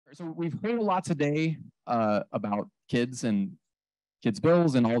So we've heard a lot today about kids and kids'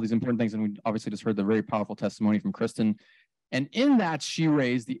 bills and all these important things, and we obviously just heard the very powerful testimony from Kristen. And in that, she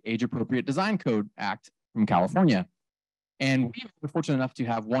raised the Age-Appropriate Design Code Act from California. And we were fortunate enough to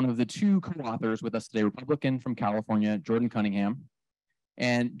have one of the two co-authors with us today, Republican from California, Jordan Cunningham.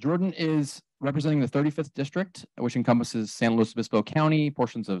 And Jordan is representing the 35th District, which encompasses San Luis Obispo County,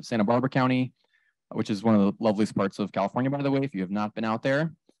 portions of Santa Barbara County, which is one of the loveliest parts of California, by the way, if you have not been out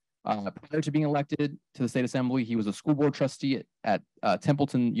there. Prior to being elected to the state assembly, he was a school board trustee at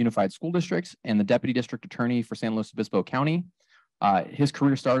Templeton Unified School District and the deputy district attorney for San Luis Obispo County. His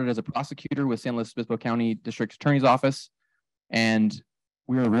career started as a prosecutor with San Luis Obispo County District Attorney's Office, and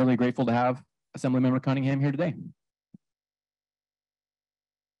we are really grateful to have Assemblymember Cunningham here today.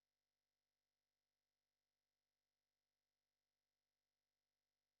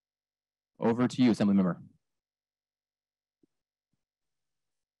 Over to you, Assemblymember.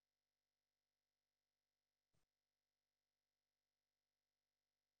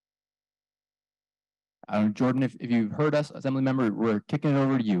 Jordan, if you've heard us, Assemblymember, we're kicking it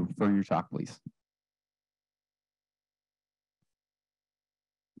over to you for your talk, please.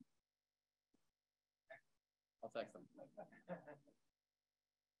 I'll text them.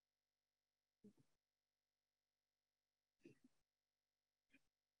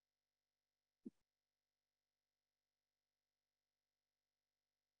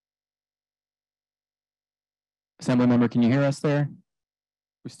 Assemblymember, can you hear us there?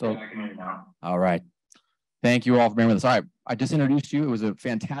 We still. Yeah, I can hear you now. All right. Thank you all for being with us. All right, I just introduced you. It was a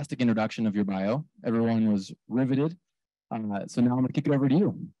fantastic introduction of your bio. Everyone was riveted. So now I'm going to kick it over to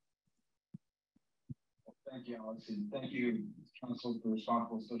you. Thank you, Alex, and thank you, Council for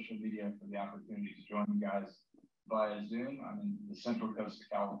Responsible Social Media, for the opportunity to join you guys via Zoom. I'm in the Central Coast of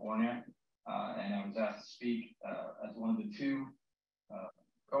California, and I was asked to speak as one of the two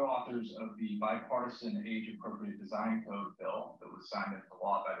co-authors of the bipartisan age-appropriate design code bill that was signed into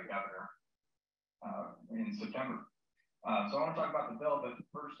law by the governor in September. So I want to talk about the bill, but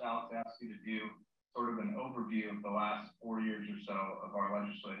first, Alex, asked you to do sort of an overview of the last 4 years or so of our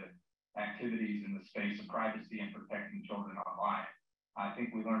legislative activities in the space of privacy and protecting children online. I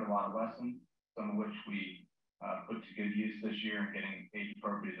think we learned a lot of lessons, some of which we put to good use this year in getting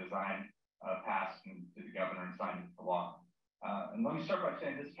age-appropriate design passed to the governor and signed into law. And let me start by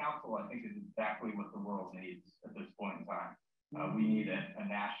saying this council, I think, is exactly what the world needs at this point in time. We need a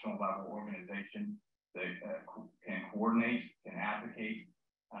national level organization that can coordinate, can advocate,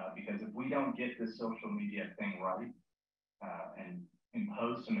 because if we don't get this social media thing right and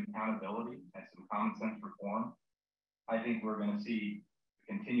impose some accountability and some common sense reform, I think we're going to see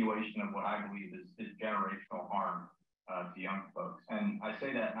a continuation of what I believe is generational harm to young folks. And I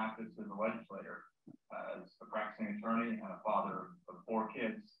say that not just as a legislator, as a practicing attorney and a father of 4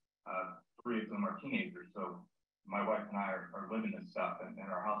 kids, 3 of them are teenagers. So my wife and I are living this stuff in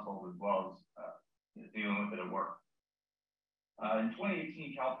our household as well as dealing with it at work. In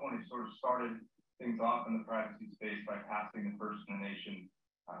 2018, California sort of started things off in the privacy space by passing the first in the nation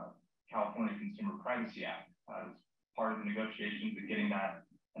California Consumer Privacy Act. As part of the negotiations of getting that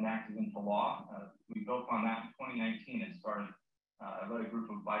enacted into law, we built on that in 2019 and started. I led a group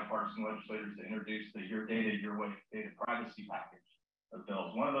of bipartisan legislators to introduce the Your Data, Your Way data privacy package of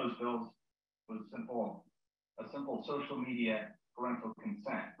bills. One of those bills was a simple social media parental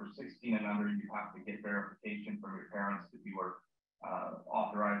consent. For 16 and under, you have to get verification from your parents that you were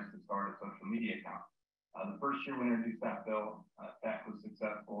authorized to start a social media account. The first year we introduced that bill, Tech was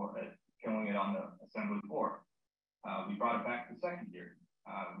successful at killing it on the Assembly floor. We brought it back the second year.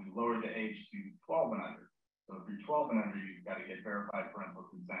 We lowered the age to 12 and under. So if you're 12 and under, you've got to get verified parental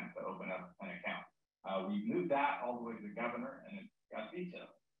consent to open up an account. We moved that all the way to the governor, and it got vetoed.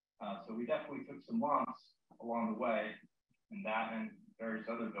 So we definitely took some lumps along the way in that and various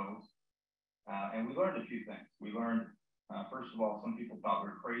other bills. And we learned a few things. We learned, first of all, some people thought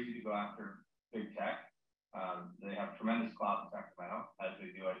we were crazy to go after big tech. They have tremendous clout in Sacramento, as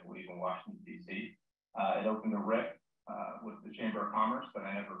they do, I believe, in Washington, D.C. It opened a rift with the Chamber of Commerce that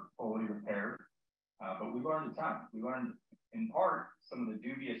I never fully repaired. But we learned a ton. We learned, in part, some of the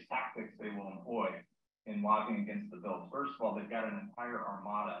dubious tactics they will employ in lobbying against the bills. First of all, they've got an entire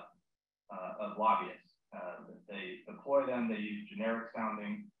armada of lobbyists. They deploy them. They use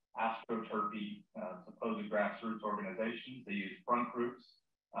generic-sounding, astroturfy, supposed grassroots organizations. They use front groups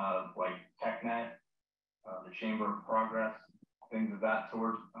like TechNet, the Chamber of Progress, things of that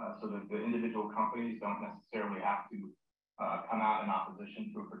sort, so that the individual companies don't necessarily have to come out in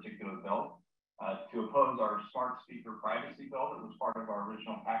opposition to a particular bill. To oppose our smart speaker privacy bill that was part of our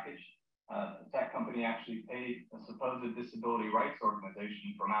original package, The tech company actually paid a supposed disability rights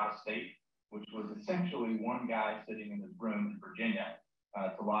organization from out of state, which was essentially one guy sitting in his room in Virginia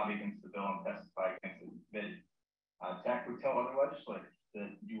to lobby against the bill and testify against it. Tech would tell other legislators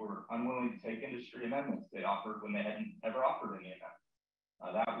that you were unwilling to take industry amendments they offered when they hadn't ever offered any amendments.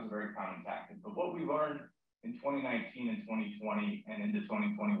 That was a very common tactic. But what we learned in 2019 and 2020 and into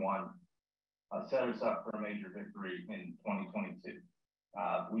 2021 set us up for a major victory in 2022.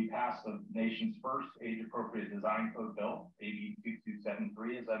 We passed the nation's first age-appropriate design code bill, AB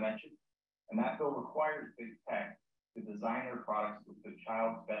 2273, as I mentioned, and that bill requires big tech to design their products with the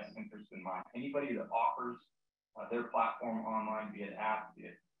child's best interest in mind. Anybody that offers their platform online, be it app, be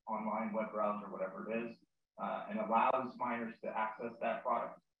it online web browser, whatever it is, and allows minors to access that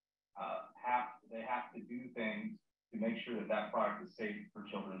product, they have to do things to make sure that that product is safe for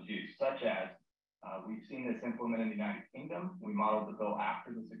children's use, such as we've seen this implemented in the United Kingdom. We modeled the bill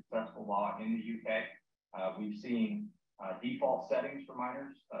after the successful law in the UK. We've seen default settings for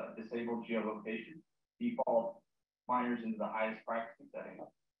minors, disabled geolocation, default minors into the highest privacy setting,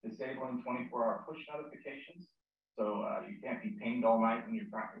 disabling 24-hour push notifications. So you can't be pinged all night when your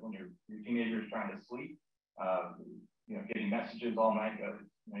teenager is trying to sleep. Getting messages all night.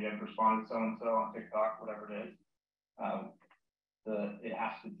 You haven't responded to so-and-so on TikTok, whatever it is. It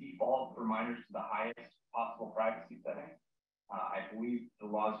has to default for minors to the highest possible privacy setting. I believe the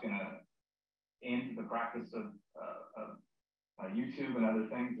law is going to end the practice of YouTube and other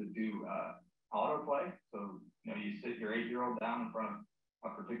things that do autoplay. So you sit your 8-year-old down in front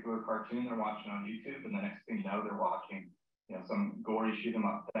of a particular cartoon they're watching on YouTube, and the next thing you know, they're watching some gory shoot 'em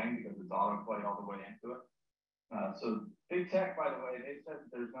up thing because it's autoplay all the way into it. So big tech, by the way, they said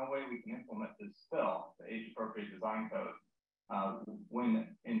that there's no way we can implement this bill, the age-appropriate design code,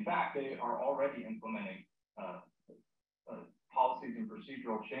 when in fact they are already implementing policies and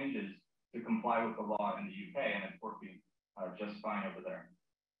procedural changes to comply with the law in the UK, and it's working just fine over there.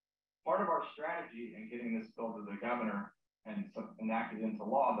 Part of our strategy in getting this bill to the governor and enacted into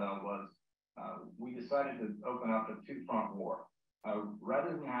law, though, was we decided to open up a two-front war.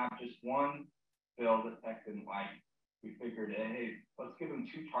 Rather than have just one bill that tech didn't like, we figured, hey, let's give them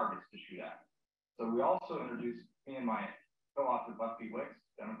two targets to shoot at. So we also introduced, me and my co-author Bucky Wicks,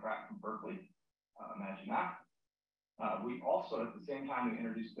 Democrat from Berkeley, imagine that. We also, at the same time we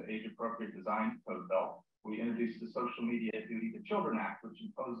introduced the age-appropriate design code bill, we introduced the Social Media Duty to Children Act, which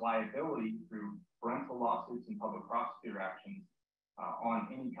imposed liability through parental lawsuits and public prosecutor actions on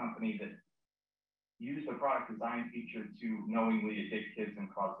any company that used a product design feature to knowingly addict kids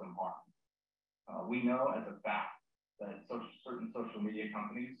and cause them harm. We know as a fact that certain social media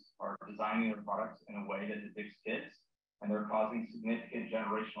companies are designing their products in a way that addicts kids, and they're causing significant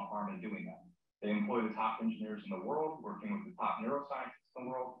generational harm in doing that. They employ the top engineers in the world, working with the top neuroscientists in the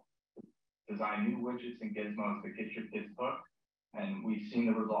world, to design new widgets and gizmos that get your kids hooked. And we've seen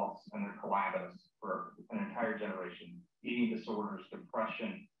the results, and they're calamitous for an entire generation. Eating disorders,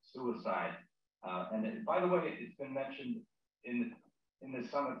 depression, suicide. And by the way, it's been mentioned in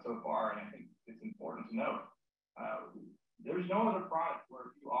this summit so far, and I think it's important to note, there's no other product where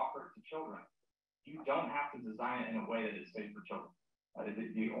if you offer it to children, you don't have to design it in a way that is safe for children.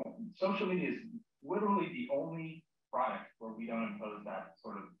 Social media is literally the only product where we don't impose that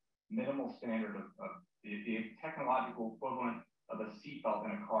sort of minimal standard of the technological equivalent of a seatbelt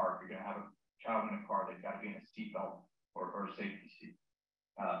in a car. If you're going to have a child in a car, they've got to be in a seatbelt or a safety seat.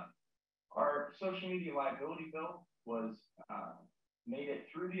 Our social media liability bill was made it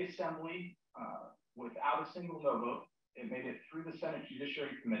through the assembly without a single no vote. It made it through the Senate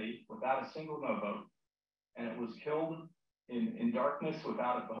Judiciary Committee without a single no vote, and it was killed in darkness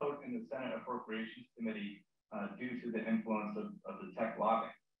without a vote in the Senate Appropriations Committee due to the influence of the tech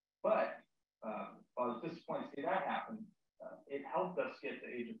lobbying. But I was disappointed to see that happen. It helped us get the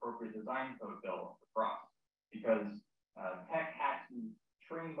age-appropriate design code bill across because tech had to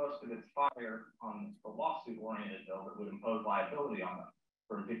train most of its fire on the lawsuit-oriented bill that would impose liability on them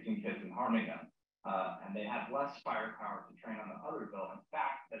for addicting kids and harming them. And they had less firepower to train on the other bill. In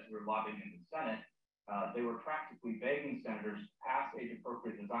fact, as we were lobbying in the Senate, they were practically begging senators to pass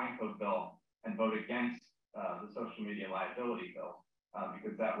age-appropriate design code bill and vote against the social media liability bill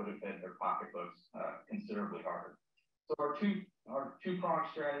because that would have hit their pocketbooks considerably harder. So our two-pronged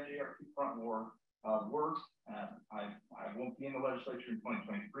strategy, our two-front war works. I won't be in the legislature in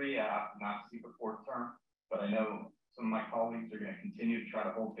 2023. I have not seek a fourth term, but I know some of my colleagues are going to continue to try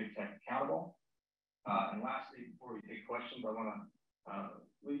to hold big tech accountable. And lastly, before we take questions, I want to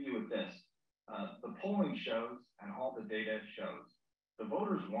leave you with this. The polling shows, and all the data shows, the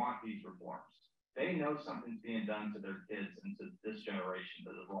voters want these reforms. They know something's being done to their kids and to this generation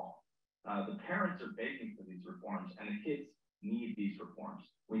that is wrong. The parents are begging for these reforms, and the kids need these reforms.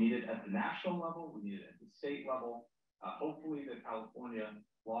 We need it at the national level. We need it at the state level. Hopefully, the California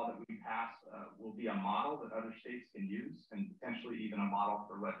law that we pass will be a model that other states can use, and potentially even a model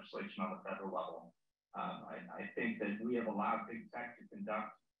for legislation on the federal level. I think that we have allowed big tech to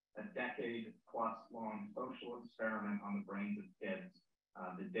conduct a decade-plus-long social experiment on the brains of kids.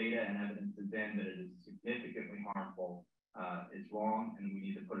 The data and evidence is in that it is significantly harmful, is wrong, and we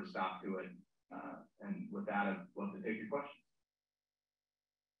need to put a stop to it. And with that, I'd love to take your questions.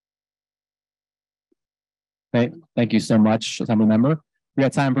 Thank you so much, Assembly Member. We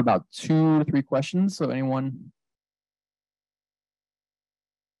got time for about 2 or 3 questions. So anyone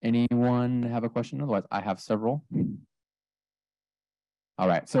have a question? Otherwise, I have several. All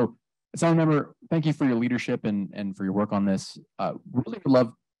right. So Assembly Member, thank you for your leadership and for your work on this. Really would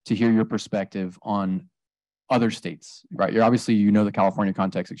love to hear your perspective on other states, right? You know the California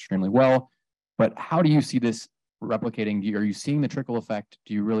context extremely well, but how do you see this replicating? Are you seeing the trickle effect?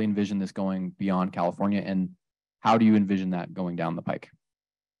 Do you really envision this going beyond California? And how do you envision that going down the pike?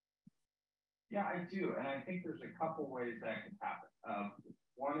 Yeah, I do. And I think there's a couple ways that can happen.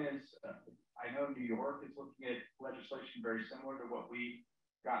 One is, I know New York is looking at legislation very similar to what we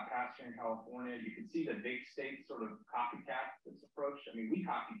got passed here in California. You can see the big states sort of copycat this approach. I mean, we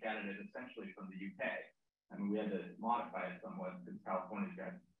copycatted it essentially from the UK. I mean, we had to modify it somewhat because California's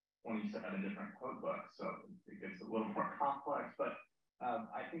got 27 different code books, so it gets a little more complex. But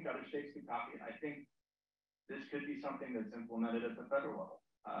I think other states can copy it. I think this could be something that's implemented at the federal level.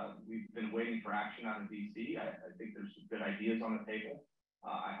 We've been waiting for action out of DC. I think there's some good ideas on the table.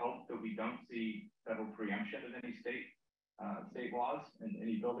 I hope that we don't see federal preemption of any state laws and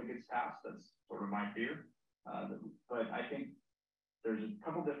any bill that gets passed. That's sort of my fear. But I think there's a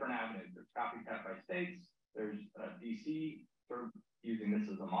couple different avenues. There's copycat by states. There's DC sort of using this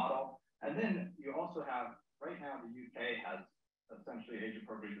as a model. And then you also have, right now, the UK has essentially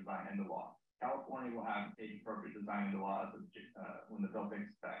age-appropriate design into law. California will have age-appropriate design into law when the bill takes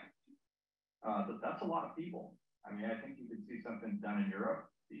effect. But that's a lot of people. I mean, I think you could see something done in Europe,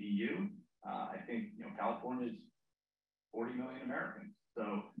 the EU. I think, California is 40 million Americans.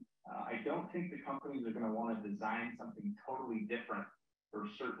 So I don't think the companies are going to want to design something totally different for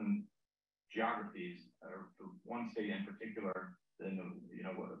certain geographies, or for one state in particular, than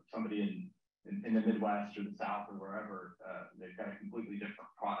somebody in the Midwest or the South or wherever. They've got a completely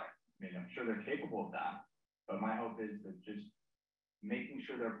different product. I mean, I'm sure they're capable of that, but my hope is that just making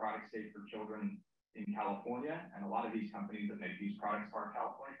sure their product's safe for children in California, and a lot of these companies that make these products are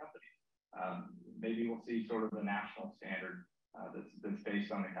California companies. Maybe we'll see sort of a national standard that's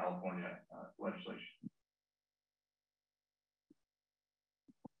based on the California legislation.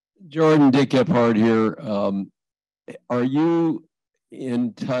 Jordan Dick Ephart here. Are you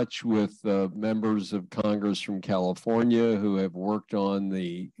in touch with members of Congress from California who have worked on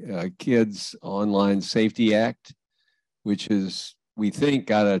the Kids Online Safety Act, which is, we think,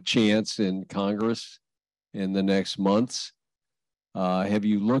 got a chance in Congress in the next months? Have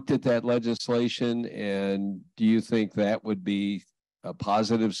you looked at that legislation, and do you think that would be a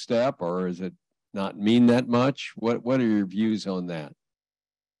positive step, or does it not mean that much? What are your views on that?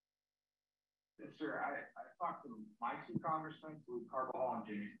 Sure. I talked to my 2 congressmen, Luke Carbajal and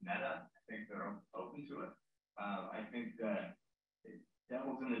Jimmy Panetta. I think they're open to it. I think that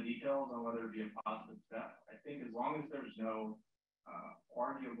devil's in the details on whether it be a positive step. I think as long as there's no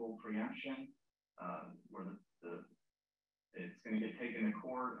arguable preemption, where it's going to get taken to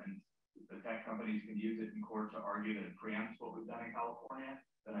court and the tech companies can use it in court to argue that it preempts what we've done in California,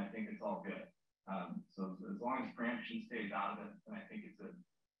 then I think it's all good. So as long as preemption stays out of it, then I think it's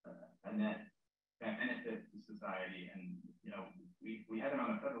a net benefit to society. And we haven't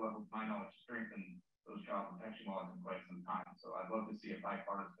on a federal level, to my knowledge, strengthened those child protection laws in quite some time. So I'd love to see a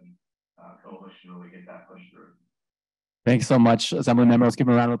bipartisan coalition really get that pushed through. Thanks so much, Assembly Member. Let's give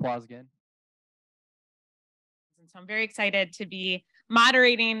him a round of applause again. So I'm very excited to be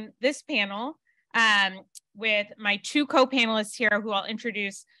moderating this panel with my 2 co-panelists here, who I'll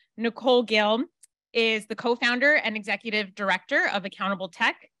introduce. Nicole Gill is the co-founder and executive director of Accountable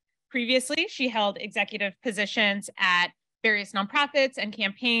Tech. Previously, she held executive positions at various nonprofits and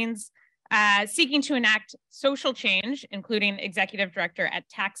campaigns seeking to enact social change, including executive director at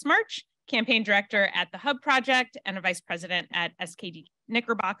Tax March, campaign director at the Hub Project, and a vice president at SKD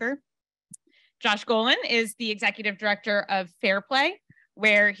Knickerbocker. Josh Golin is the executive director of Fair Play,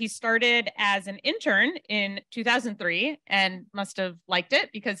 where he started as an intern in 2003 and must have liked it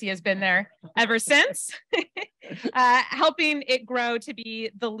because he has been there ever since, helping it grow to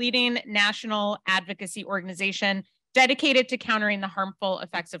be the leading national advocacy organization dedicated to countering the harmful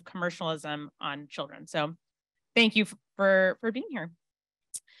effects of commercialism on children. So thank you for being here.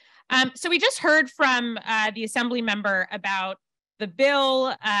 So we just heard from the Assembly member about the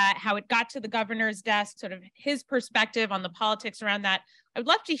bill, how it got to the governor's desk, sort of his perspective on the politics around that. I would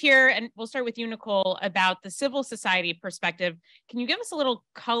love to hear, and we'll start with you, Nicole, about the civil society perspective. Can you give us a little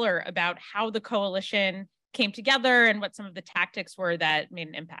color about how the coalition came together and what some of the tactics were that made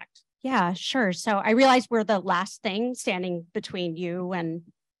an impact? Yeah, sure. So I realize we're the last thing standing between you and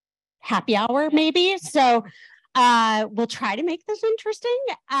happy hour, maybe. So we'll try to make this interesting.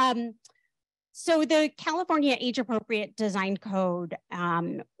 So the California Age Appropriate Design Code,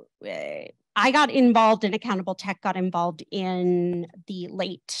 I got involved, and Accountable Tech got involved in the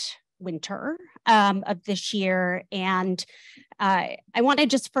late winter of this year. And I want to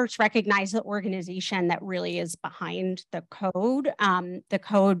just first recognize the organization that really is behind the code. The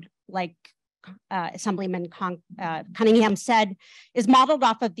code, like Assemblyman Cunningham said, is modeled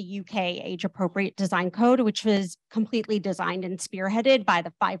off of the UK Age Appropriate Design Code, which was completely designed and spearheaded by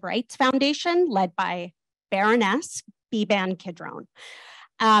the Five Rights Foundation, led by Baroness Beban Kidron.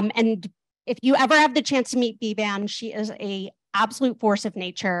 And if you ever have the chance to meet Beban, she is an absolute force of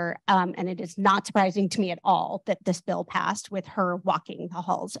nature, and it is not surprising to me at all that this bill passed with her walking the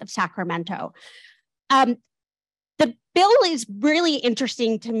halls of Sacramento. The bill is really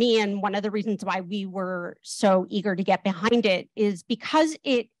interesting to me, and one of the reasons why we were so eager to get behind it is because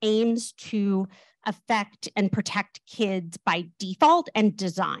it aims to affect and protect kids by default and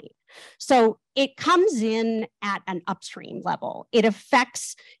design. So it comes in at an upstream level. It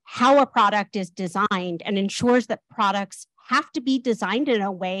affects how a product is designed and ensures that products have to be designed in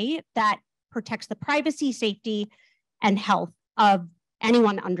a way that protects the privacy, safety, and health of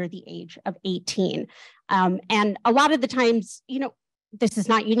anyone under the age of 18. And a lot of the times, you know, this is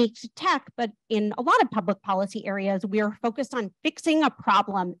not unique to tech, but in a lot of public policy areas, we are focused on fixing a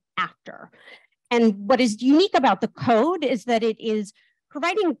problem after. And what is unique about the code is that it is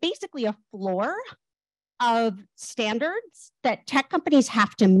providing basically a floor of standards that tech companies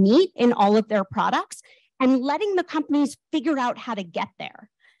have to meet in all of their products and letting the companies figure out how to get there.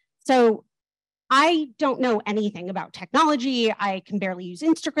 So I don't know anything about technology. I can barely use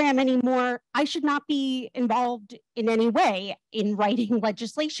Instagram anymore. I should not be involved in any way in writing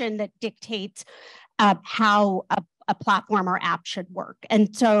legislation that dictates how a platform or app should work.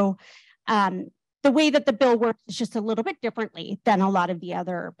 And so the way that the bill works is just a little bit differently than a lot of the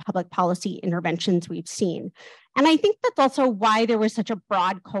other public policy interventions we've seen. And I think that's also why there was such a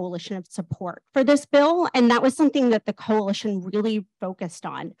broad coalition of support for this bill. And that was something that the coalition really focused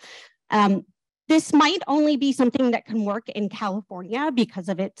on. This might only be something that can work in California because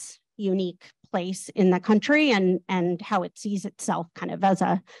of its unique place in the country and how it sees itself kind of as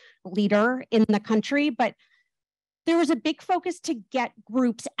a leader in the country. But there was a big focus to get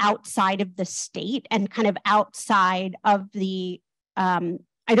groups outside of the state and kind of outside of the,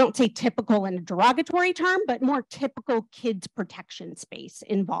 I don't say typical in a derogatory term, but more typical kids protection space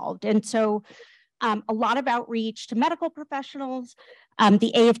involved. And so a lot of outreach to medical professionals,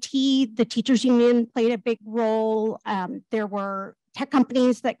 the AFT, the teachers union played a big role. There were tech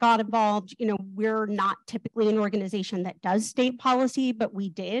companies that got involved. You know, we're not typically an organization that does state policy, but we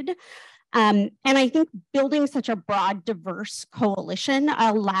did. And I think building such a broad, diverse coalition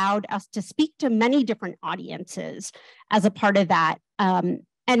allowed us to speak to many different audiences as a part of that.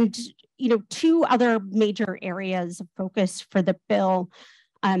 And, you know, two other major areas of focus for the bill,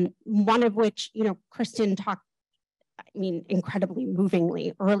 one of which, you know, Kristen talked, I mean, incredibly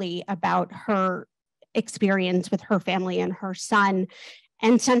movingly early about her experience with her family and her son,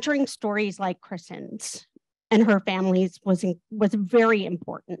 and centering stories like Kristen's and her family's was very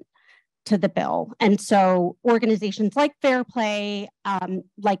important to the bill. And so organizations like Fair Play,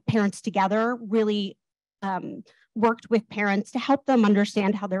 like Parents Together, really worked with parents to help them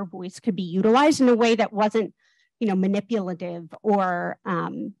understand how their voice could be utilized in a way that wasn't, you know, manipulative or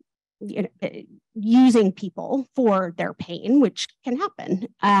you know, using people for their pain, which can happen.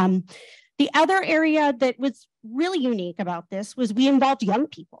 The other area that was really unique about this was we involved young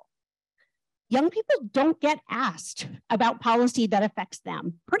people. Young people don't get asked about policy that affects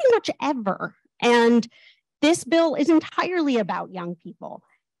them pretty much ever. And this bill is entirely about young people.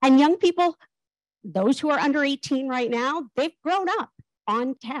 And young people, those who are under 18 right now, they've grown up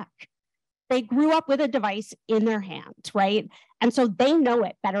on tech. They grew up with a device in their hands, right? And so they know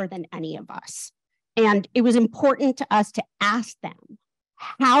it better than any of us. And it was important to us to ask them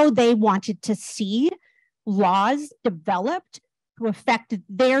how they wanted to see laws developed to affect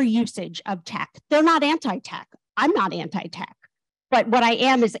their usage of tech. They're not anti-tech. I'm not anti-tech. But what I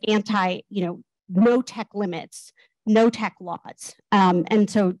am is anti, you know, no tech limits no tech laws. And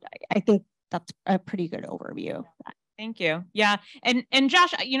so I think that's a pretty good overview of that. Thank you. Yeah. And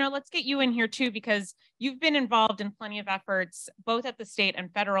Josh, let's get you in here too, because you've been involved in plenty of efforts, both at the state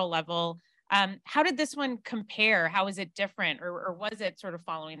and federal level. How did this one compare? How is it different, or was it sort of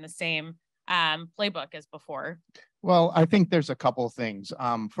following the same playbook as before? Well, I think there's a couple of things.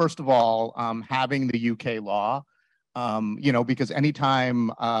 First of all, having the UK law, because anytime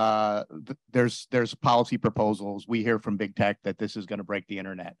there's policy proposals, we hear from big tech that this is going to break the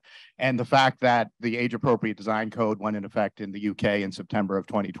internet. And the fact that the age appropriate design code went into effect in the UK in September of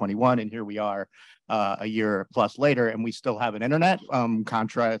 2021, and here we are a year plus later, and we still have an internet,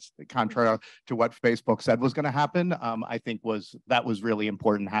 contra to what Facebook said was going to happen, I think was really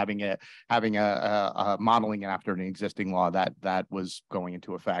important, having a modeling after an existing law that was going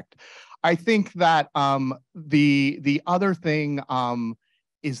into effect. I think that the other thing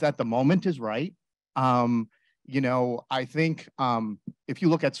is that the moment is right. I think if you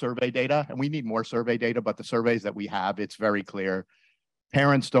look at survey data, and we need more survey data, but the surveys that we have, it's very clear.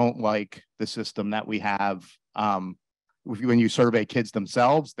 Parents don't like the system that we have. When you survey kids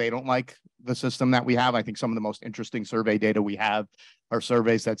themselves, they don't like the system that we have. I think some of the most interesting survey data we have are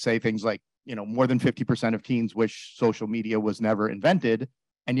surveys that say things like, more than 50% of teens wish social media was never invented,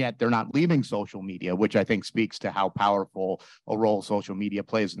 and yet they're not leaving social media, which I think speaks to how powerful a role social media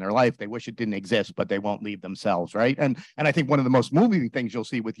plays in their life. They wish it didn't exist, but they won't leave themselves, right? And I think one of the most moving things you'll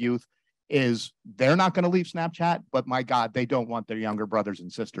see with youth is they're not going to leave Snapchat, but my God, they don't want their younger brothers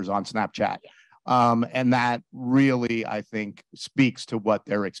and sisters on Snapchat. And that really, I think, speaks to what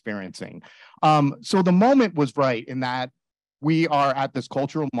they're experiencing. So the moment was right in that we are at this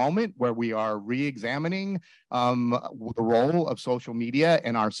cultural moment where we are re-examining the role of social media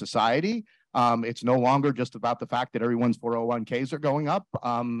in our society. It's no longer just about the fact that everyone's 401ks are going up.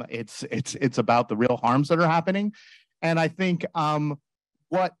 It's about the real harms that are happening. And I think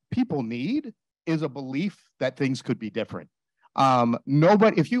what people need is a belief that things could be different.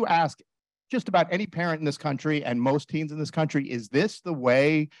 If you ask just about any parent in this country and most teens in this country, is this the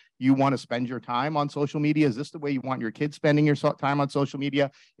way you want to spend your time on social media? Is this the way you want your kids spending your time on social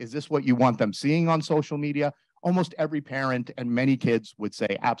media? Is this what you want them seeing on social media? Almost every parent and many kids would say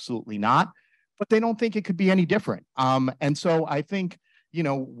absolutely not, but they don't think it could be any different. And so I think,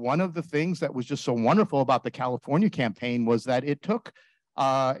 one of the things that was just so wonderful about the California campaign was that it took,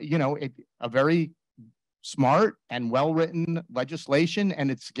 a very smart and well-written legislation,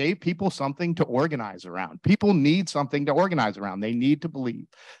 and it gave people something to organize around. People need something to organize around. They need to believe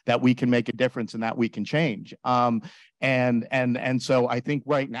that we can make a difference and that we can change. And so I think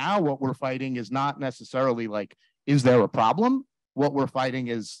right now what we're fighting is not necessarily like, is there a problem? What we're fighting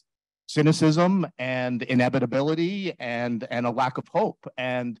is cynicism and inevitability and a lack of hope.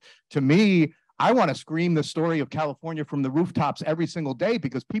 And to me, I want to scream the story of California from the rooftops every single day,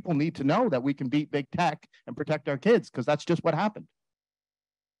 because people need to know that we can beat big tech and protect our kids, because that's just what happened.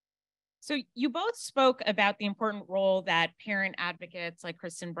 So you both spoke about the important role that parent advocates like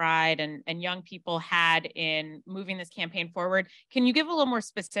Kristen Bride and young people had in moving this campaign forward. Can you give a little more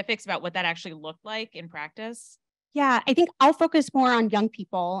specifics about what that actually looked like in practice? Yeah, I think I'll focus more on young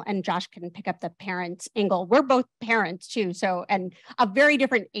people, and Josh can pick up the parents angle. We're both parents too, and a very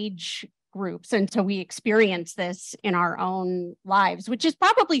different age groups. And so we experience this in our own lives, which is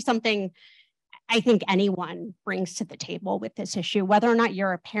probably something I think anyone brings to the table with this issue. Whether or not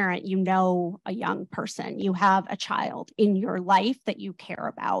you're a parent, a young person, you have a child in your life that you care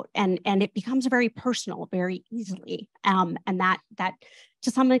about, and it becomes very personal very easily. And that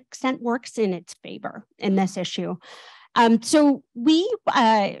to some extent works in its favor in this issue. So we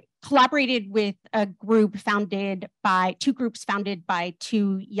collaborated with two groups founded by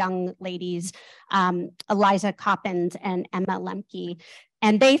two young ladies, Eliza Coppins and Emma Lemke.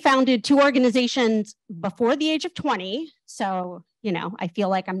 And they founded two organizations before the age of 20. So, I feel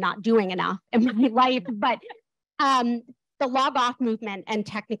like I'm not doing enough in my life, but the Log Off movement and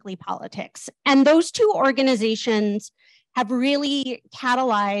Technically Politics. And those two organizations have really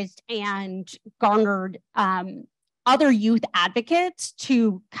catalyzed and garnered other youth advocates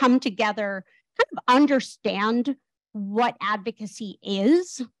to come together, kind of understand what advocacy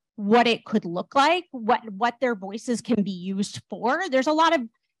is, what it could look like, what their voices can be used for. There's a lot of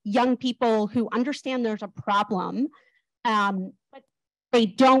young people who understand there's a problem, but they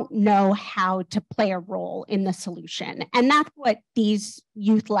don't know how to play a role in the solution. And that's what these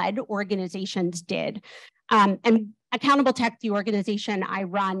youth-led organizations did. And Accountable Tech, the organization I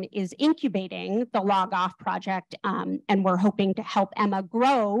run, is incubating the Log Off project, and we're hoping to help Emma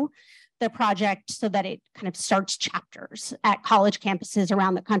grow the project so that it kind of starts chapters at college campuses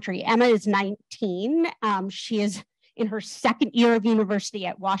around the country. Emma is 19. She is in her second year of university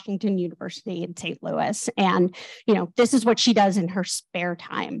at Washington University in St. Louis. And, you know, this is what she does in her spare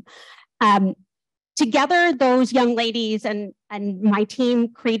time. Together, those young ladies and my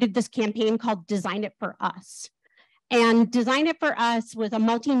team created this campaign called Design It For Us. And Design It For Us was a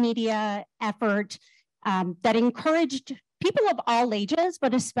multimedia effort that encouraged people of all ages,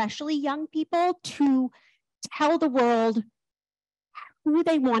 but especially young people, to tell the world who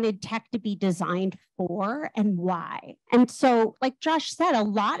they wanted tech to be designed for and why. And so, like Josh said, a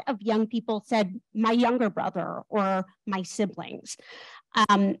lot of young people said, my younger brother or my siblings.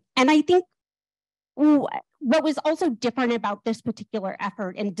 And I think what was also different about this particular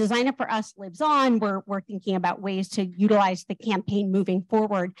effort, and Design It For Us lives on, we're thinking about ways to utilize the campaign moving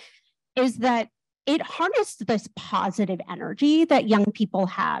forward, is that it harnessed this positive energy that young people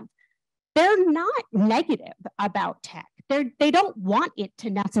have. They're not negative about tech. They don't want it to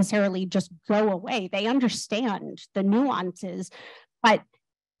necessarily just go away. They understand the nuances, but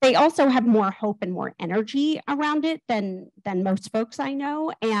they also have more hope and more energy around it than most folks I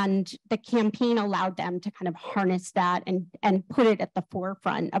know. And the campaign allowed them to kind of harness that and put it at the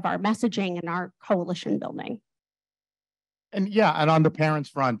forefront of our messaging and our coalition building. And yeah, and on the parents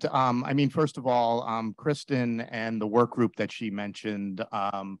front, I mean, first of all, Kristen and the work group that she mentioned,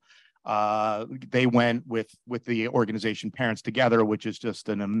 they went with the organization Parents Together, which is just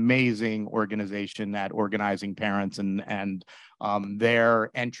an amazing organization at organizing parents, and their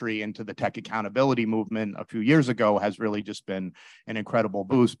entry into the tech accountability movement a few years ago has really just been an incredible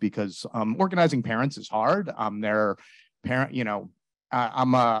boost, because organizing parents is hard. They're parent, you know,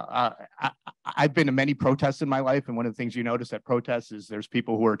 I've been to many protests in my life, and one of the things you notice at protests is there's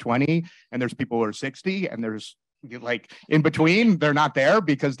people who are 20 and there's people who are 60, and there's like in between, they're not there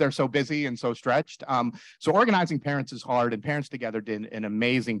because they're so busy and so stretched. So organizing parents is hard, and Parents Together did an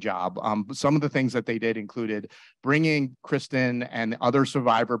amazing job. Some of the things that they did included bringing Kristen and other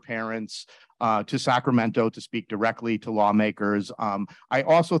survivor parents to Sacramento to speak directly to lawmakers. I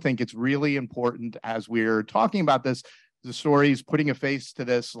also think it's really important, as we're talking about this, the stories, putting a face to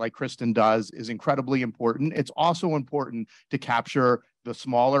this like Kristen does is incredibly important. It's also important to capture the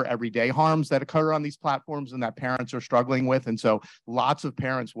smaller everyday harms that occur on these platforms and that parents are struggling with. And so lots of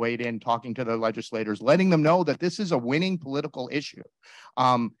parents weighed in, talking to their legislators, letting them know that this is a winning political issue.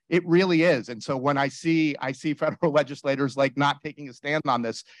 It really is. And so when I see federal legislators like not taking a stand on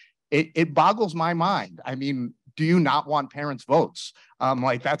this, it boggles my mind. I mean, do you not want parents' votes?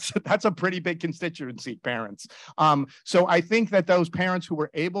 Like that's a pretty big constituency, parents. So I think that those parents who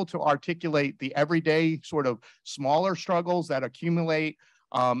were able to articulate the everyday sort of smaller struggles that accumulate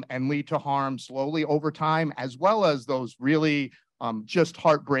and lead to harm slowly over time, as well as those really just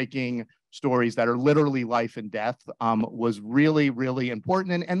heartbreaking stories that are literally life and death, was really, really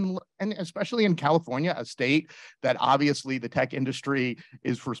important. And especially in California, a state that obviously the tech industry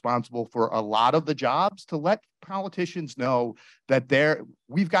is responsible for a lot of the jobs, to let politicians know that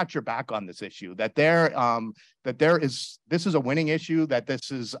we've got your back on this issue, that this is a winning issue, that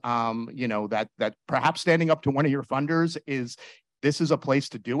this is, you know, that perhaps standing up to one of your funders this is a place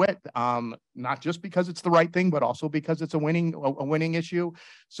to do it, not just because it's the right thing, but also because it's a winning issue.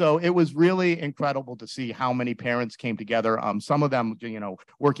 So it was really incredible to see how many parents came together. Some of them, you know,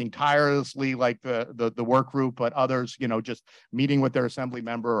 working tirelessly like the work group, but others, you know, just meeting with their assembly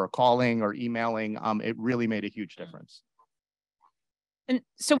member or calling or emailing. It really made a huge difference. And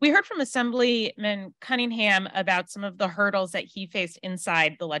so we heard from Assemblyman Cunningham about some of the hurdles that he faced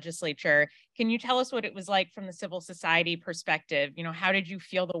inside the legislature. Can you tell us what it was like from the civil society perspective? You know, how did you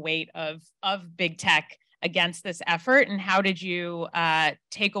feel the weight of big tech against this effort, and how did you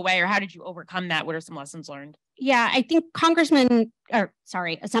take away, or how did you overcome that? What are some lessons learned? Yeah, I think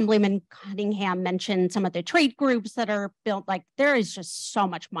Assemblyman Cunningham mentioned some of the trade groups that are built. Like, there is just so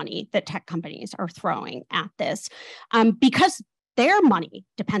much money that tech companies are throwing at this, because their money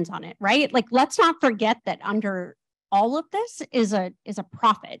depends on it, right? Like, let's not forget that under all of this is a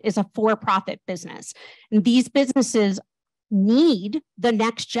for-profit business. And these businesses need the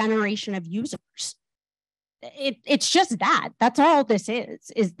next generation of users. It's just that. That's all this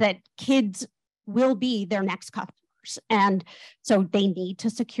is that kids will be their next customers. And so they need to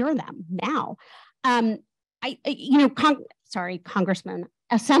secure them now. Congressman,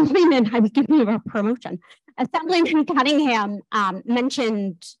 Assemblyman, I'm giving you a promotion. Assemblyman Cunningham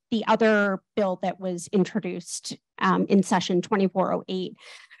mentioned the other bill that was introduced in session 2408.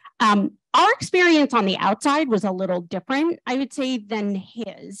 Our experience on the outside was a little different, I would say, than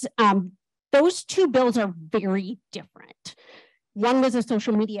his. Those two bills are very different. One was a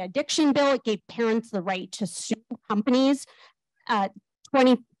social media addiction bill. It gave parents the right to sue companies.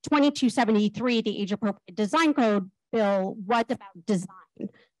 2273, the age appropriate design code, bill was about design.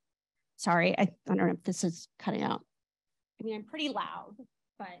 Sorry, I don't know if this is cutting out. I mean, I'm pretty loud,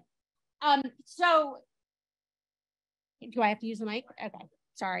 but so do I have to use the mic? Okay,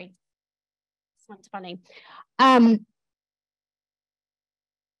 sorry. This one's funny.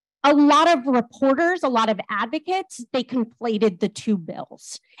 A lot of reporters, a lot of advocates, they conflated the two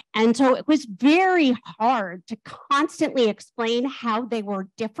bills. And so it was very hard to constantly explain how they were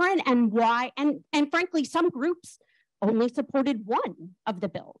different and why. And frankly, some groups only supported one of the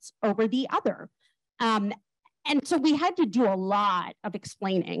bills over the other. And so we had to do a lot of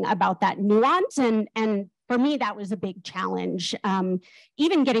explaining about that nuance. And for me, that was a big challenge.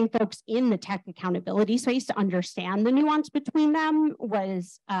 Even getting folks in the tech accountability space to understand the nuance between them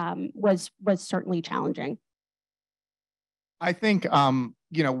was certainly challenging. I think,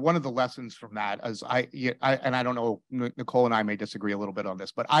 you know, one of the lessons from that is and I don't know, Nicole and I may disagree a little bit on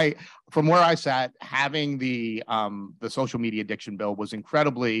this, but from where I sat, having the social media addiction bill was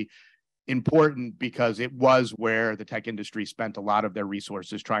incredibly important because it was where the tech industry spent a lot of their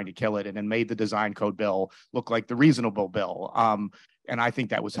resources trying to kill it, and then made the design code bill look like the reasonable bill. And I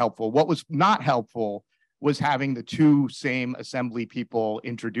think that was helpful. What was not helpful was having the two same assembly people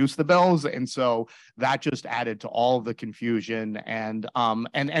introduce the bills. And so that just added to all of the confusion. And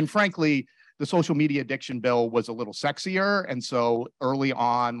frankly, the social media addiction bill was a little sexier. And so early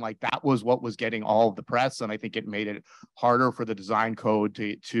on, like that was what was getting all of the press. And I think it made it harder for the design code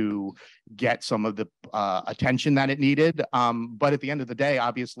to get some of the attention that it needed. But at the end of the day,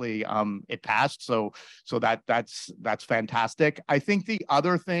 obviously it passed. So that's fantastic. I think the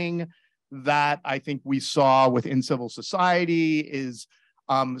other thing that I think we saw within civil society is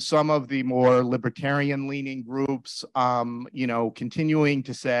some of the more libertarian leaning groups, you know, continuing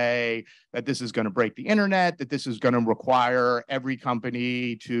to say that this is going to break the internet, that this is going to require every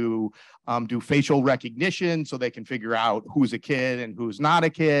company to do facial recognition so they can figure out who's a kid and who's not a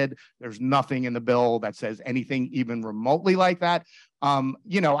kid. There's nothing in the bill that says anything even remotely like that.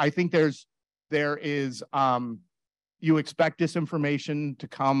 You know, I think there is, you expect disinformation to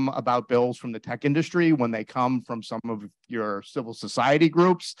come about bills from the tech industry when they come from some of your civil society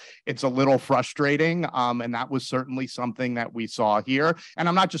groups. It's a little frustrating, and that was certainly something that we saw here. And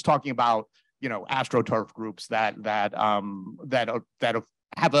I'm not just talking about, you know, AstroTurf groups that have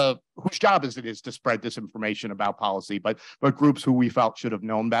whose job it is to spread disinformation about policy, but groups who we felt should have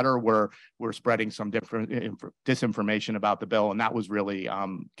known better were spreading some different disinformation about the bill, and that was really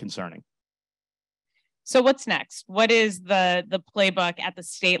concerning. So what's next? What is the playbook at the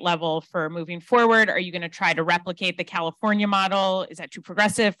state level for moving forward? Are you going to try to replicate the California model? Is that too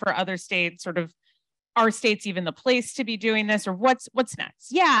progressive for other states? Sort of, are states even the place to be doing this, or what's next?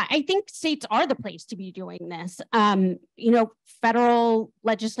 Yeah, I think states are the place to be doing this. You know, federal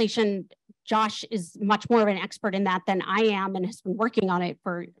legislation, Josh is much more of an expert in that than I am and has been working on it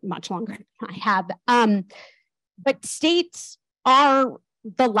for much longer than I have. But states are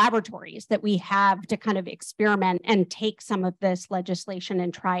the laboratories that we have to kind of experiment and take some of this legislation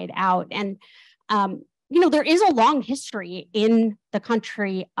and try it out. And, you know, there is a long history in the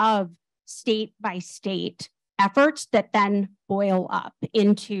country of state by state efforts that then boil up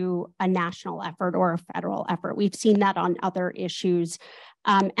into a national effort or a federal effort. We've seen that on other issues.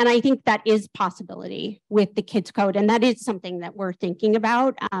 And I think that is possibility with the kids code. And that is something that we're thinking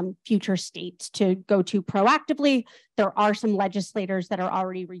about future states to go to proactively. There are some legislators that are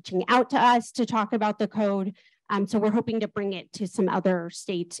already reaching out to us to talk about the code. So we're hoping to bring it to some other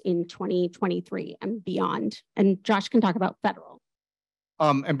states in 2023 and beyond. And Josh can talk about federal.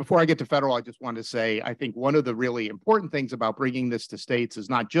 And before I get to federal, I just wanted to say, I think one of the really important things about bringing this to states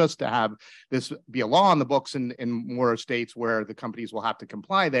is not just to have this be a law on the books in more states where the companies will have to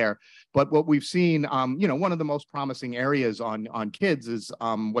comply there, but what we've seen, you know, one of the most promising areas on kids is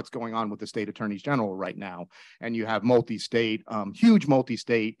what's going on with the state attorneys general right now. And you have multi-state, huge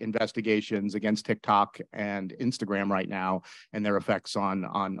multi-state investigations against TikTok and Instagram right now and their effects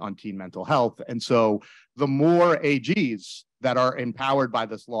on teen mental health. And so the more AGs that are empowered by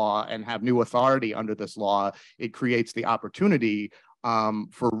this law and have new authority under this law, it creates the opportunity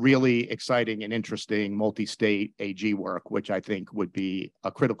for really exciting and interesting multi-state AG work, which I think would be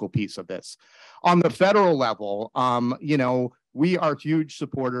a critical piece of this. On the federal level, you know, we are huge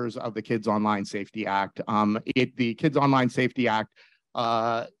supporters of the Kids Online Safety Act. The Kids Online Safety Act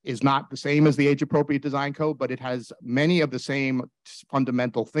is not the same as the age-appropriate design code, but it has many of the same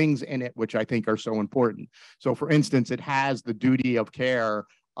fundamental things in it, which I think are so important. So for instance, it has the duty of care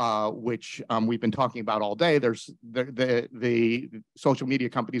which we've been talking about all day. There's the social media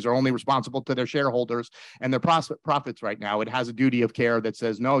companies are only responsible to their shareholders and their profits right now. It has a duty of care that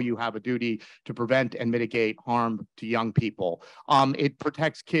says, no, you have a duty to prevent and mitigate harm to young people. It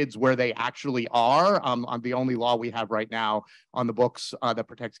protects kids where they actually are. On the only law we have right now on the books that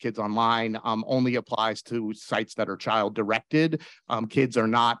protects kids online only applies to sites that are child-directed. Kids are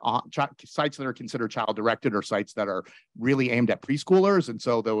not on sites that are considered child-directed or sites that are really aimed at preschoolers, and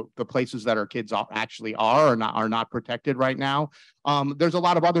so the places that our kids actually are not protected right now. There's a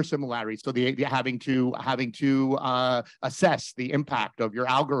lot of other similarities. So the having to assess the impact of your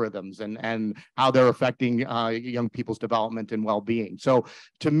algorithms and how they're affecting young people's development and well-being. So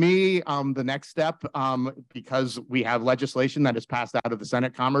to me, the next step, because we have legislation that is passed out of the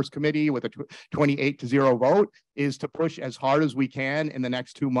Senate Commerce Committee with a 28-0 vote, is to push as hard as we can in the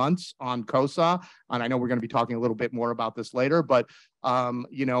next 2 months on COSA. And I know we're going to be talking a little bit more about this later, but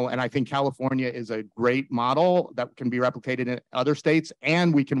you know, and I think California is a great model that can be replicated in other states,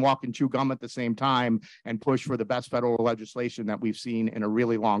 and we can walk and chew gum at the same time and push for the best federal legislation that we've seen in a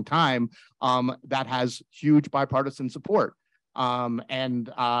really long time that has huge bipartisan support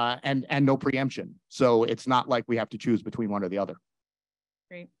and no preemption. So it's not like we have to choose between one or the other.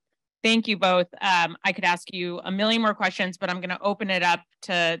 Great. Thank you both. I could ask you a million more questions, but I'm going to open it up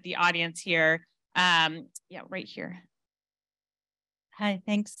to the audience here. Yeah, right here. Hi,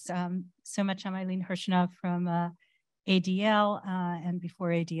 thanks so much. I'm Eileen Hirschnow from ADL, and before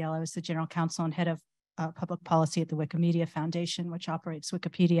ADL, I was the general counsel and head of public policy at the Wikimedia Foundation, which operates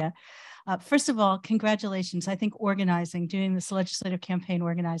Wikipedia. First of all, congratulations. I think organizing, doing this legislative campaign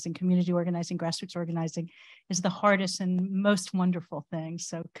organizing, community organizing, grassroots organizing is the hardest and most wonderful thing.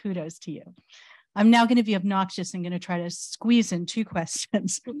 So kudos to you. I'm now going to be obnoxious and going to try to squeeze in 2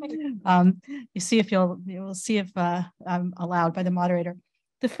 questions. You see if you'll see if I'm allowed by the moderator.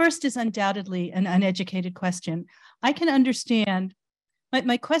 The first is undoubtedly an uneducated question. I can understand.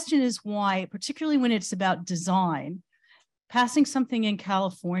 My question is why, particularly when it's about design, passing something in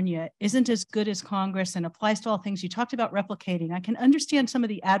California isn't as good as Congress and applies to all things. You talked about replicating. I can understand some of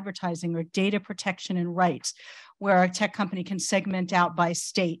the advertising or data protection and rights where a tech company can segment out by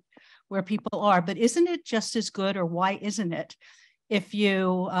state where people are, but isn't it just as good, or why isn't it, if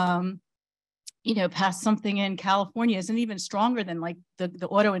you pass something in California isn't even stronger than like the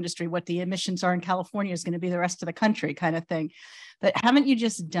auto industry, what the emissions are in California is going to be the rest of the country kind of thing. But haven't you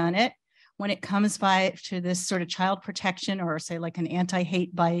just done it when it comes to this sort of child protection, or say like an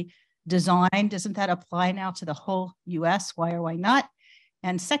anti-hate by design? Doesn't that apply now to the whole US? Why or why not?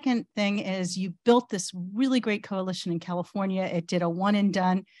 And second thing is, you built this really great coalition in California. It did a one and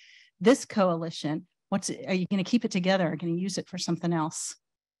done. This coalition, are you going to keep it together? Are you going to use it for something else?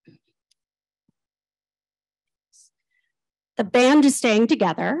 The band is staying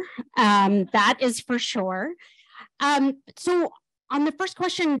together. That is for sure. So on the first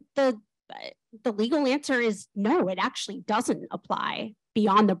question, the legal answer is no, it actually doesn't apply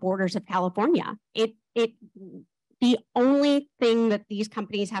beyond the borders of California. The only thing that these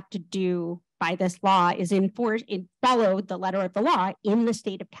companies have to do by this law is follow the letter of the law in the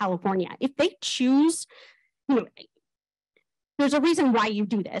state of California. If they choose, there's a reason why you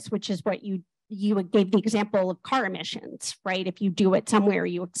do this, which is what you gave the example of car emissions, right? If you do it somewhere,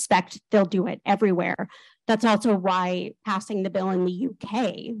 you expect they'll do it everywhere. That's also why passing the bill in the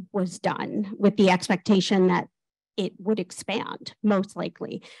UK was done, with the expectation that it would expand, most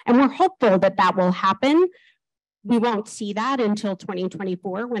likely. And we're hopeful that that will happen. We won't see that until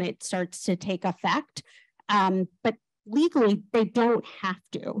 2024 when it starts to take effect. But legally, they don't have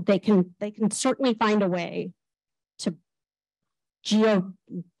to. They can certainly find a way to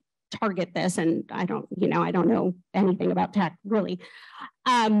geo-target this, and I don't know anything about tech really,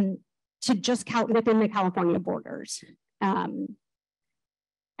 to just count within the California borders.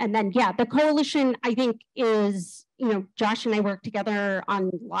 And then, yeah, the coalition, I think, is, Josh and I work together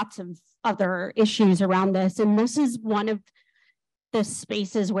on lots of other issues around this. And this is one of the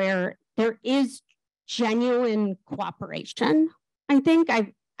spaces where there is genuine cooperation. I think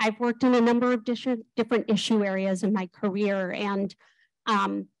I've worked in a number of different issue areas in my career, and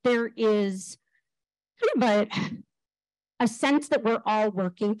there is kind of a sense that we're all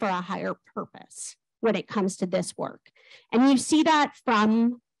working for a higher purpose when it comes to this work. And you see that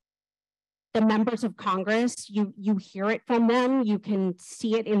from the members of Congress. You hear it from them, you can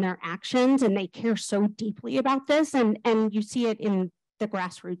see it in their actions, and they care so deeply about this, and you see it in the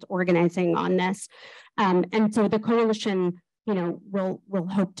grassroots organizing on this. And so the coalition, will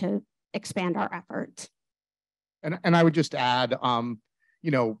hope to expand our efforts. And I would just add,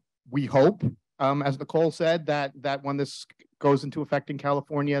 we hope, as Nicole said, that when this goes into effect in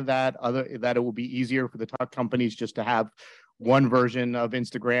California, that it will be easier for the tech companies just to have one version of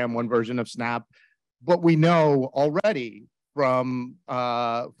Instagram, one version of Snap. But we know already from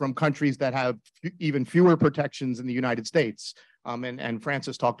countries that have even fewer protections in the United States, and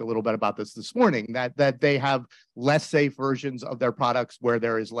Francis talked a little bit about this morning, that they have less safe versions of their products where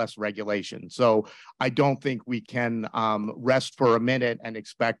there is less regulation. So I don't think we can rest for a minute and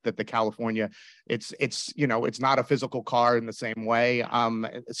expect that the California, it's not a physical car in the same way.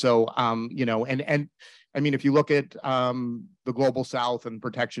 And I mean, if you look at the global South and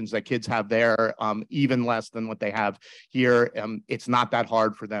protections that kids have there, even less than what they have here, it's not that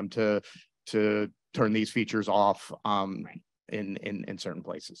hard for them to turn these features off in certain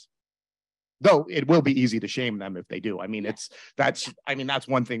places. Though it will be easy to shame them if they do. I mean, that's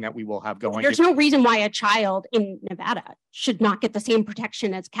one thing that we will have going. There's no reason why a child in Nevada should not get the same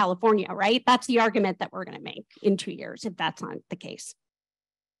protection as California, right? That's the argument that we're going to make in 2 years if that's not the case.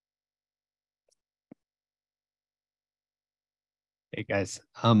 Hey guys,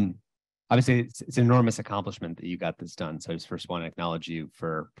 obviously it's an enormous accomplishment that you got this done. So I just first want to acknowledge you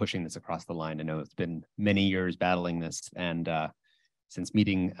for pushing this across the line. I know it's been many years battling this, and since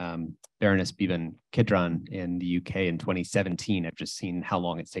meeting Baroness Bevan Kidron in the UK in 2017, I've just seen how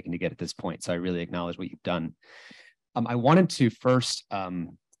long it's taken to get at this point. So I really acknowledge what you've done. I wanted to first,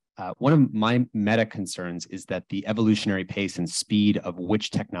 one of my meta concerns is that the evolutionary pace and speed of which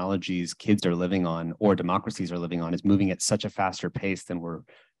technologies kids are living on or democracies are living on is moving at such a faster pace than we're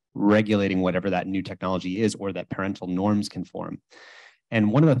regulating whatever that new technology is or that parental norms can form.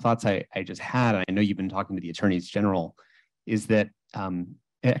 And one of the thoughts I just had, and I know you've been talking to the attorneys general, is that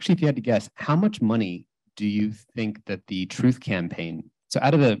actually, if you had to guess, how much money do you think that the Truth Campaign, so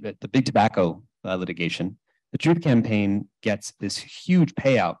out of the big tobacco litigation, the Truth Campaign gets this huge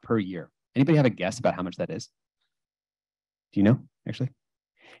payout per year. Anybody have a guess about how much that is? Do you know, actually?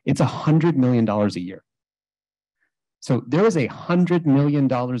 It's $100 million a year. So there is $100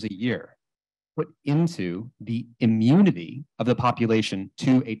 million a year put into the immunity of the population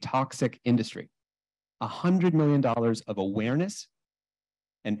to a toxic industry. $100 million of awareness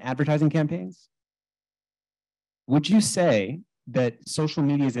and advertising campaigns. Would you say that social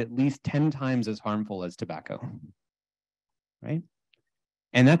media is at least 10 times as harmful as tobacco, right?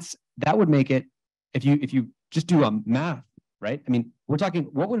 And that would make it, if you just do a math, right? I mean, we're talking,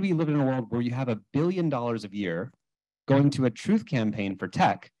 what would we live in a world where you have $1 billion a year going to a truth campaign for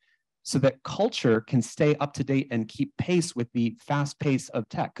tech so that culture can stay up to date and keep pace with the fast pace of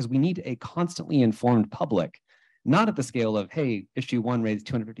tech? Because we need a constantly informed public, not at the scale of, hey, issue one raised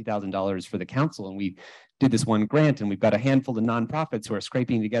 $250,000 for the council and we did this one grant and we've got a handful of nonprofits who are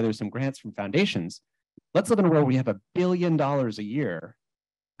scraping together some grants from foundations. Let's live in a world where we have $1 billion a year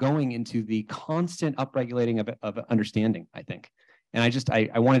going into the constant upregulating of understanding, I think. And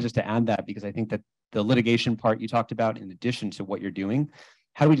I wanted just to add that because I think that the litigation part you talked about, in addition to what you're doing,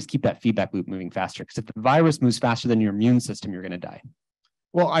 how do we just keep that feedback loop moving faster? Because if the virus moves faster than your immune system, you're going to die.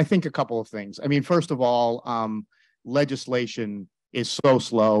 Well, I think a couple of things. I mean, first of all, legislation is so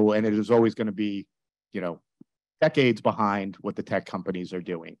slow and it is always going to be, decades behind what the tech companies are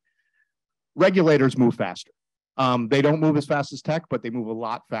doing. Regulators move faster. They don't move as fast as tech, but they move a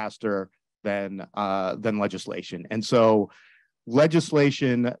lot faster than legislation. And so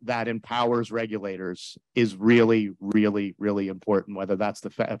legislation that empowers regulators is really, really, really important, whether that's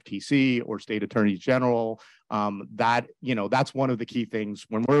the FTC or state attorneys general. That's one of the key things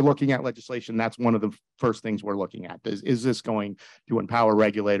when we're looking at legislation. That's one of the first things we're looking at is this going to empower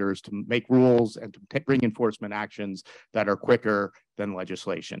regulators to make rules and to bring enforcement actions that are quicker than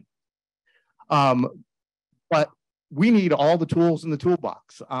legislation. But we need all the tools in the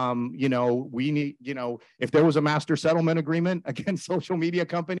toolbox. We need, if there was a master settlement agreement against social media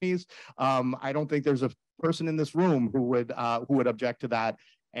companies, I don't think there's a person in this room who would object to that.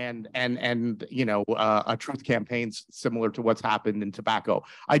 And a truth campaigns similar to what's happened in tobacco.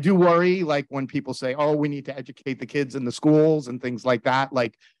 I do worry, like when people say, oh, we need to educate the kids in the schools and things like that.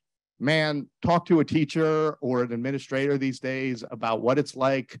 Like, man, talk to a teacher or an administrator these days about what it's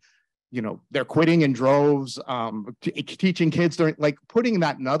like. They're quitting in droves, teaching kids, putting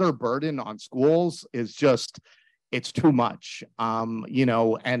that another burden on schools is just, it's too much,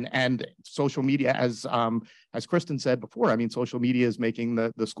 and social media, as Kristen said before, I mean, social media is making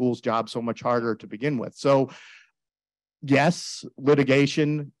the school's job so much harder to begin with. So yes,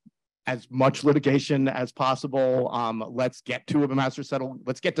 litigation, as much litigation as possible. Let's get to a master settlement.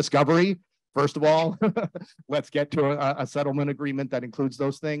 Let's get discovery. First of all, let's get to a settlement agreement that includes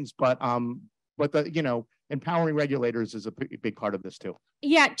those things. But empowering regulators is a big part of this too.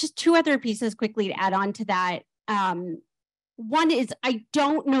 Yeah, just two other pieces quickly to add on to that. One is, I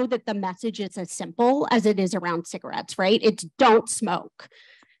don't know that the message is as simple as it is around cigarettes, right? It's don't smoke.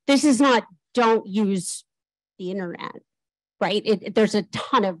 This is not don't use the internet, right? There's a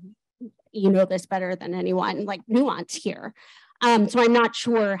ton of, you know this better than anyone, like nuance here. So I'm not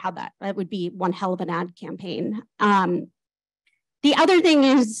sure how that would be one hell of an ad campaign. The other thing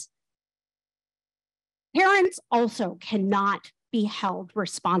is parents also cannot be held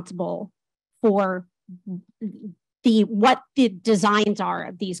responsible for what the designs are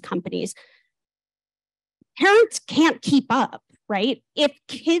of these companies. Parents can't keep up, right? If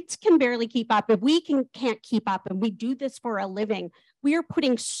kids can barely keep up, if we can't keep up and we do this for a living, we are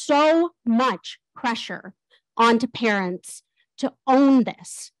putting so much pressure onto parents to own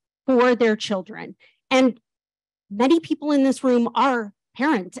this for their children. And many people in this room are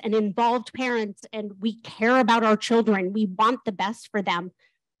parents and involved parents, and we care about our children. We want the best for them.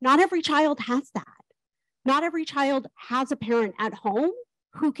 Not every child has that. Not every child has a parent at home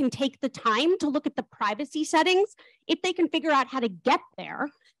who can take the time to look at the privacy settings. If they can figure out how to get there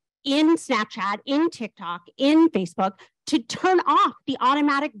in Snapchat, in TikTok, in Facebook, to turn off the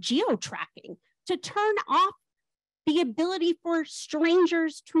automatic geo-tracking, to turn off the ability for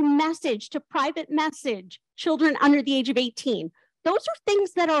strangers to message, to private message children under the age of 18. Those are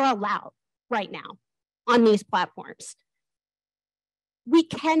things that are allowed right now on these platforms. We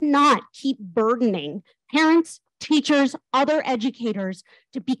cannot keep burdening parents, teachers, other educators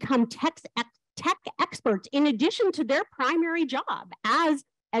to become tech experts in addition to their primary job as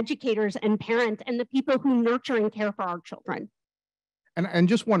educators and parents and the people who nurture and care for our children. And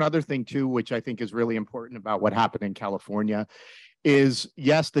just one other thing too, which I think is really important about what happened in California is,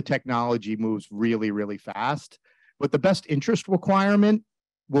 yes, the technology moves really, really fast, but the best interest requirement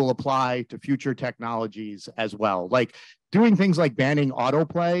will apply to future technologies as well. Like doing things like banning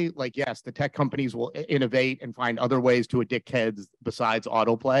autoplay, like yes, the tech companies will innovate and find other ways to addict kids besides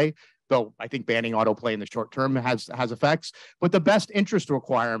autoplay, though I think banning autoplay in the short term has effects. But the best interest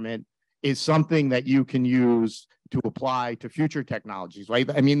requirement is something that you can use to apply to future technologies, right?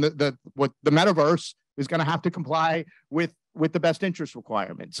 I mean, the metaverse is going to have to comply with the best interest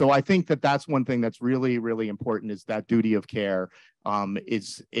requirement. So I think that that's one thing that's really, really important, is that duty of care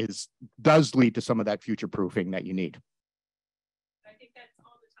does lead to some of that future proofing that you need. I think that's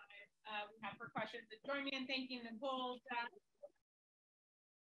all the time we have for questions. Join me in thanking Nicole,